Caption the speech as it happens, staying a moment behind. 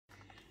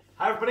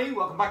Hi everybody,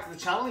 welcome back to the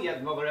channel. Yet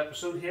another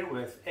episode here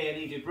with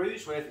A&E Du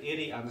Bruges with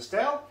Edie and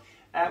Estelle.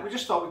 We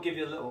just thought we'd give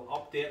you a little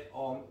update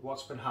on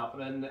what's been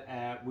happening.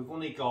 We've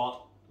only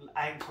got,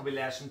 I think, probably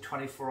less than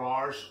 24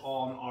 hours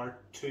on our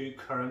two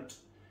current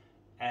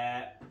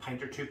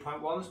Pinter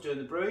 2.1s doing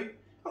the brew.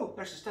 Oh,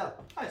 there's Estelle.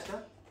 Hi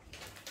Estelle.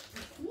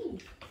 Me?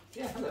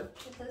 Yeah, hello.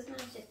 The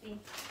postman's just been.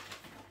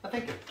 I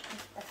think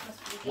That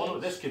must be the one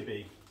of gauge. this could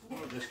be.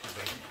 One of this could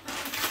be.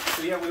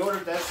 So yeah, we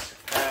ordered this.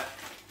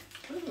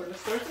 When did we order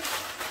this?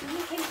 Thursday? You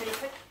came pretty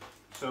quick.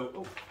 So,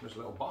 oh, there's a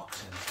little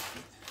box in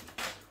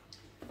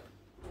it.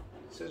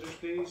 Scissors,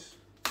 please.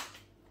 I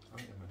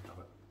think I might have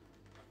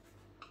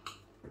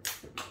it. This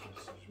is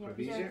Yeah,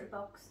 probably reserve easier. the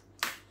box.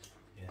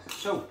 Yes.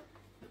 So,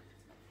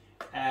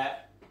 as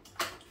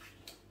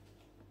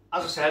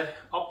I said,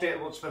 update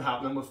on what's been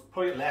happening. We've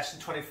probably got less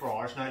than 24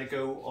 hours now to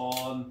go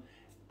on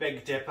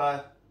Big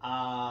Dipper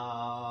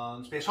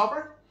and Space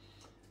Hopper.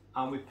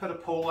 And we put a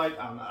poll out,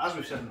 and as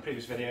we've said in the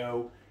previous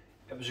video,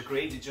 it was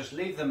agreed to just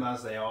leave them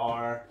as they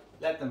are,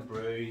 let them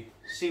brew,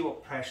 see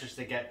what pressures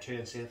they get to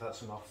and see if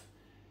that's enough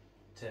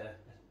to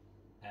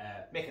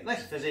make it nice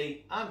and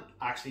fizzy and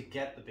actually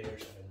get the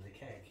beers out of the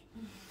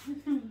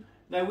keg.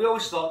 Now we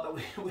always thought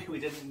that we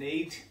didn't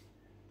need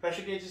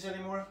pressure gauges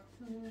anymore.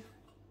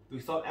 We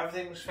thought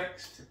everything was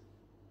fixed,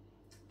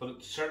 but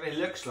it certainly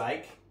looks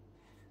like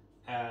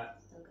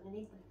Still gonna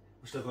need them.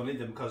 we're still going to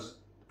need them because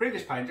the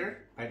previous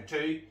Pinter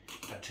 2,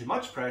 had too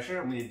much pressure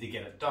and we needed to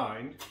get it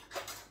down.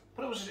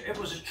 But it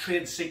was a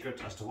trade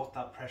secret as to what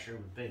that pressure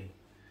would be.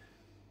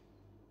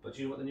 But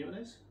do you know what the new one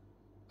is?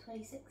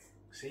 26.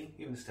 See,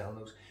 even Estelle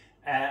knows.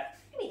 I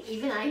mean,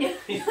 even I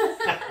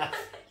know.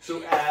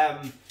 So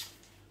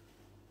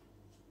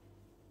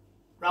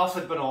Ralph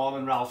had been on,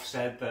 and Ralph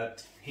said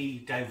that he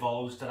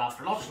divulged that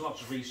after lots and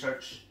lots of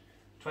research,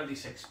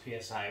 26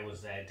 psi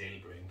was the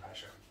ideal brewing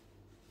pressure.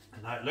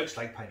 And now it looks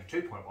like Pinter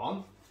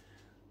 2.1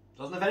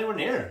 doesn't have anywhere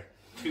near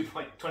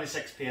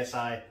 26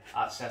 psi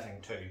at setting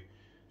 2.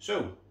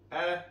 So,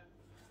 what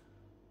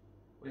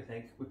do you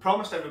think? We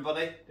promised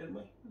everybody, didn't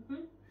we?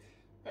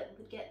 That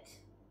we would get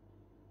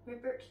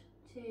Rupert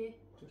to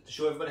To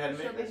show everybody how to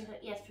show make this. everything,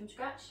 yes, from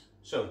scratch.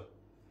 So,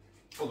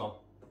 hold on.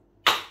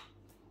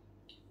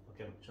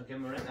 Okay, shall I give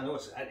him a ring? I know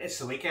it's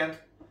the weekend.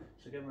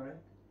 Shall I give him a ring?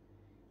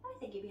 I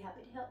think he'd be happy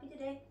to help you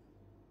today.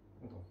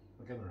 Hold on,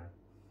 I'll give him a ring.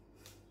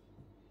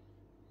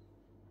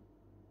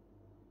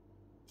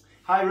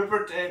 Hi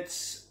Rupert,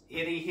 it's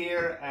Edie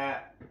here.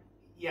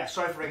 Yeah,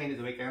 sorry for ringing you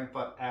the weekend,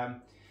 but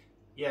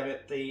yeah,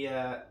 but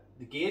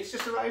the gauge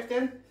just arrived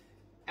in.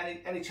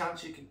 Any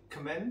chance you could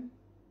come in?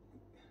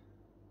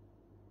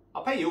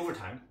 I'll pay you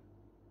overtime.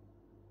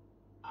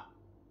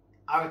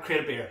 I'll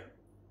create a beer.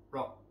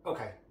 Right,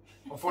 okay.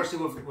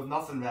 Unfortunately, we've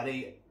nothing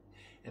ready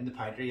in the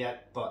Pinter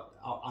yet, but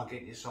I'll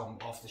get you some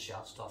off the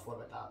shelf stuff. What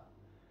about that?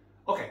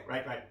 Okay,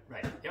 right.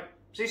 Yep.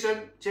 See you soon.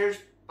 Cheers.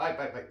 Bye.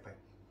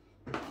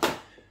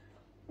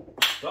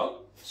 Done.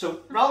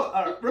 So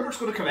Rupert's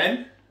going to come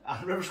in,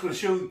 and Rupert's going to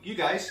show you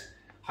guys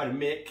how to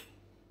make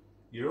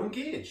your own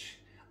gauge.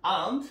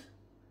 And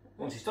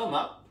once he's done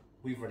that,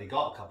 we've already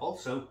got a couple.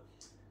 So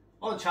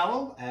on the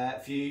channel,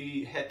 if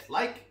you hit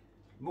like,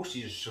 most of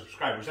you are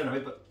subscribers anyway,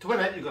 but to win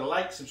it, you've got to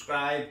like,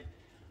 subscribe,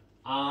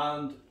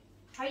 and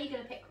How are you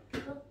going to pick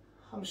people?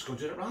 I'm just going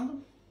to do it at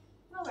random.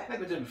 Oh, right. Like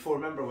we did before,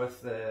 remember,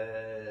 with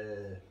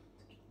the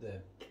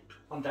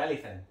undaily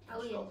thing.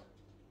 Oh, yeah.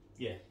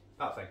 Yeah,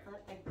 that thing.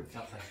 That thing.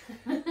 That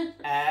thing.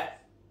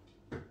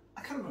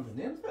 I can't remember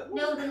the name of it.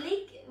 No, the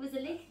leak. It was a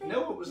leak thing?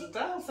 No, it was the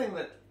dial thing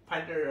that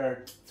Pinter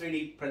or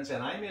 3D Prints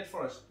NI made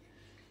for us.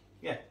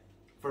 Yeah,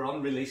 for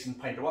unreleasing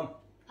Pinter 1.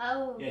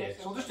 Oh, Yeah, yes,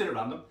 so we'll yes. just do it at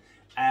random.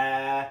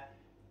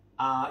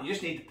 You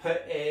just need to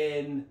put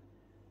in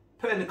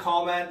the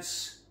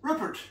comments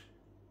Rupert,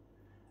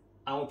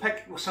 and we'll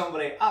pick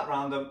somebody at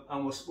random,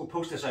 and we'll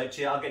post this out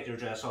to you. I'll get your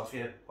address off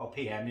you, I'll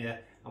PM you,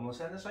 and we'll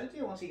send this out to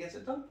you once he gets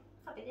it done.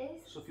 Happy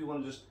days. So if you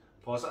want to just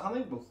pause it,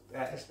 honey, we'll,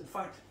 in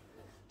fact,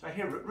 I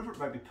hear Rupert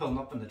might be pulling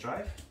up in the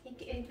drive.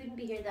 He wouldn't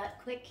be here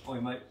that quick. Oh, he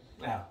might.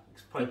 Yeah,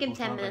 it's Give him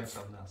 10 minutes.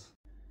 Something else.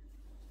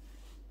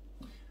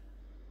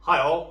 Hi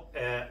all,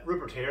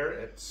 Rupert here.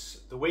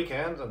 It's the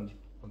weekend, and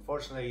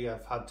unfortunately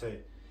I've had to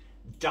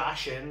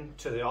dash in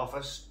to the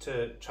office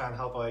to try and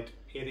help out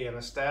Edie and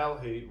Estelle,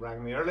 who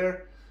rang me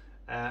earlier,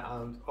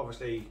 and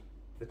obviously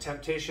the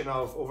temptation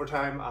of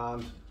overtime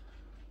and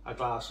a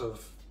glass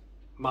of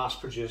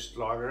mass-produced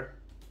lager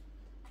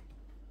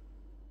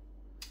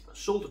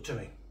sold it to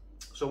me.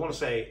 So I want to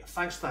say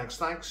thanks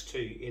to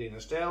Edie and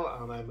Estelle,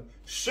 and I'm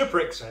super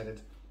excited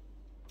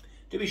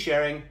to be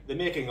sharing the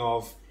making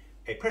of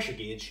a pressure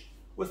gauge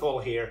with all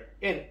here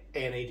in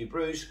A&E Du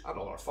Bruges and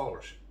all our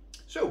followers.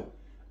 So,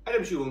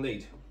 items you will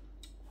need.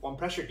 One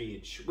pressure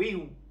gauge.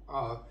 We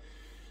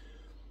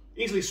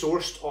easily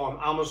sourced on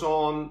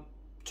Amazon,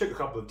 took a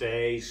couple of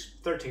days,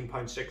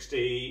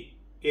 £13.60.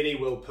 Edie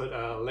will put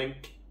a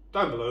link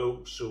down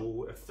below,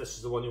 so if this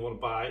is the one you want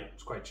to buy,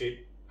 it's quite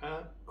cheap,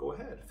 go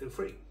ahead, feel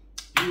free.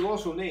 You will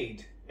also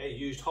need a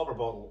used hopper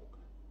bottle.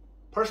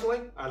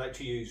 Personally, I like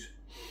to use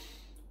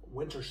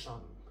Winter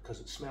Sun because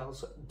it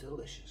smells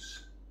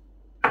delicious.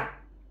 A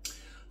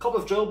couple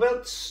of drill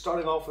bits,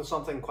 starting off with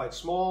something quite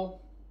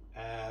small,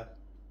 1.5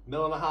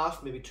 mil,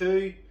 maybe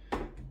 2.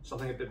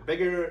 Something a bit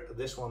bigger,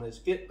 this one is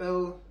 8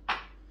 mil,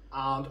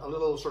 and a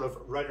little sort of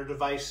router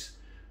device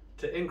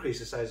to increase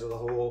the size of the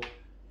hole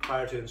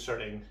prior to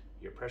inserting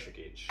your pressure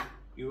gauge.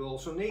 You will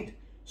also need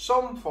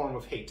some form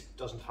of heat. It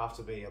doesn't have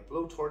to be a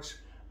blowtorch.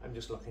 I'm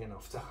just lucky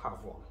enough to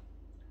have one.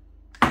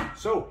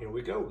 So here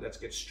we go, let's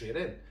get straight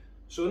in.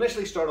 So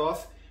initially start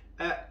off,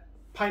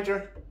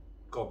 Pinter,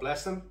 God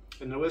bless them,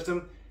 in their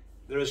wisdom,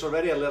 there is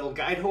already a little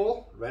guide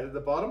hole right at the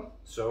bottom.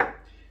 So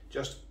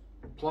just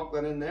plonk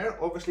that in there,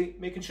 obviously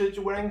making sure that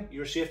you're wearing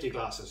your safety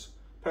glasses.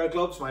 A pair of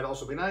gloves might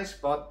also be nice,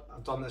 but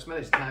I've done this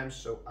many times,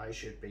 so I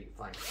should be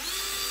fine.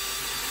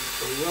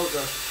 So we will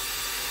just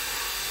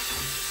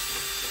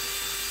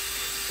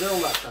drill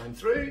that down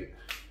through.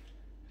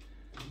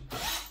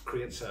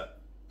 Creates a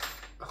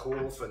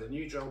hole for the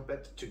new drill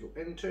bit to go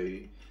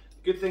into.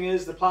 The good thing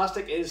is the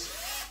plastic is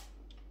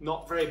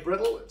not very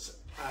brittle. It's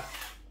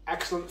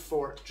excellent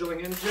for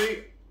drilling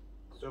into.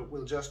 So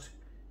we'll just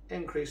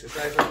increase the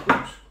size of it.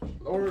 Oops,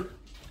 Lord.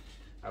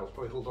 I'll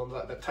probably hold on to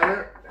that a bit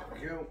tighter. There we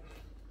go.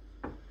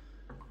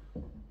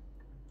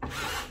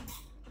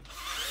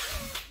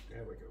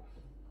 There we go.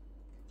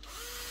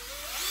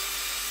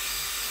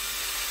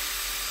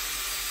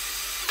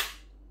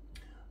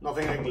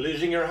 Nothing like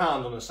losing your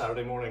hand on a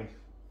Saturday morning.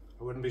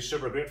 I wouldn't be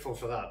super grateful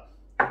for that.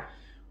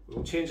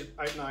 We'll change it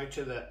out now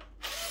to the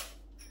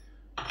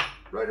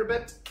router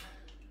bit.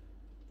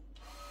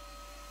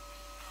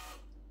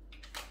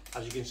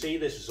 As you can see,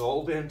 this is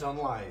all being done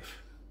live.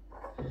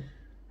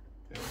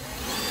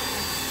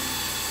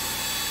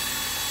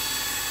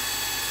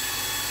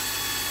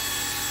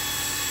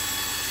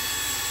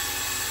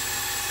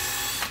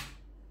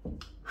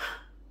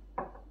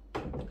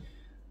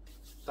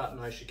 That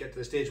now should get to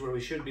the stage where we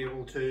should be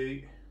able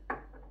to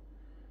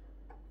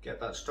get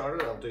that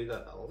started. I'll do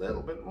that a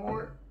little bit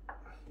more.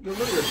 You'll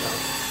know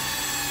yourself.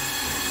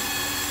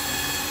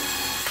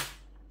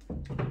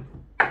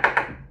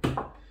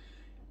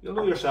 You'll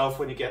know yourself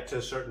when you get to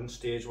a certain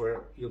stage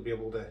where you'll be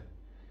able to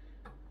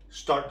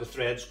start the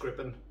threads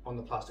gripping on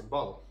the plastic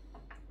bottle. I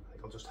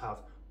think I'll just have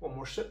one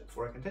more sip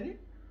before I continue.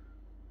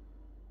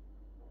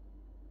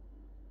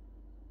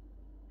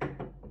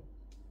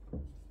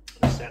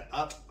 Set that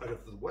out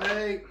of the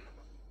way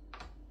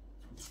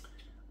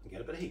and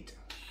get a bit of heat.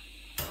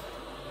 It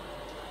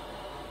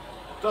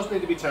doesn't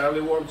need to be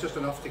terribly warm, just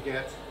enough to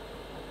get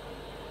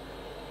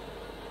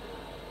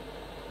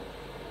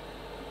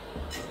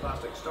the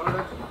plastic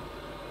started.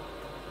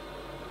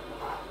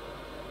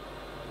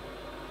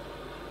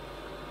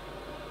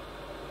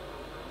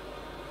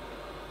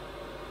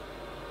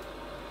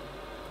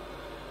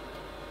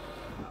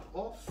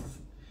 Off.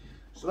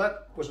 So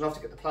that was enough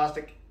to get the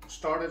plastic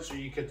started, so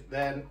you could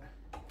then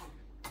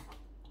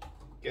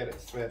get it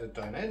threaded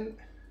down in.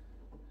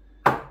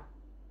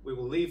 We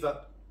will leave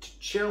that to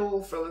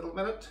chill for a little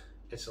minute.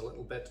 It's a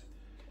little bit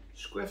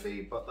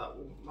squiffy, but that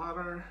won't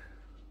matter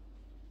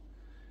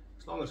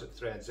as long as it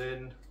threads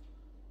in.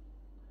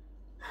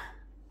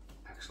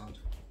 Excellent.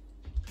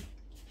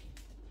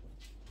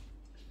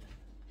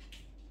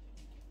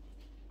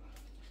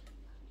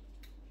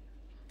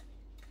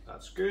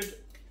 That's good.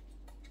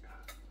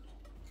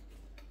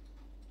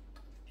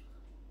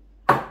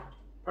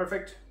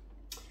 Perfect.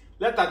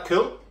 Let that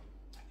cool.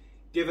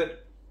 Give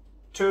it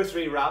 2 or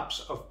 3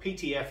 wraps of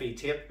PTFE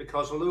tape,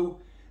 because although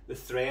the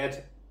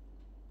thread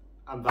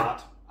and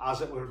that, as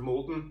it were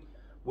molten,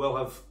 will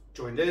have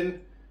joined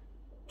in,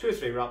 2 or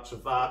 3 wraps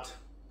of that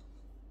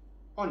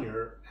on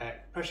your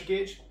pressure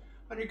gauge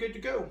and you're good to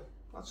go.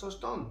 That's us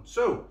done.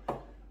 So,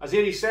 as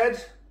Edie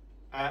said,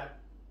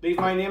 leave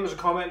my name as a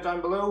comment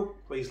down below.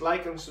 Please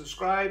like and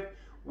subscribe.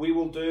 We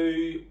will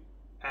do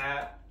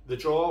the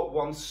draw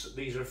once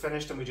these are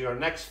finished, and we do our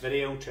next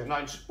video to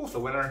announce both the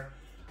winner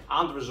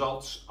and the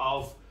results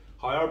of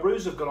how our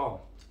brews have gone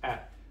on.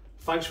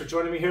 Thanks for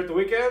joining me here at the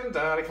weekend, and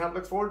I can't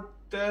look forward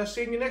to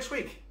seeing you next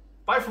week.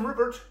 Bye from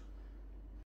Rupert.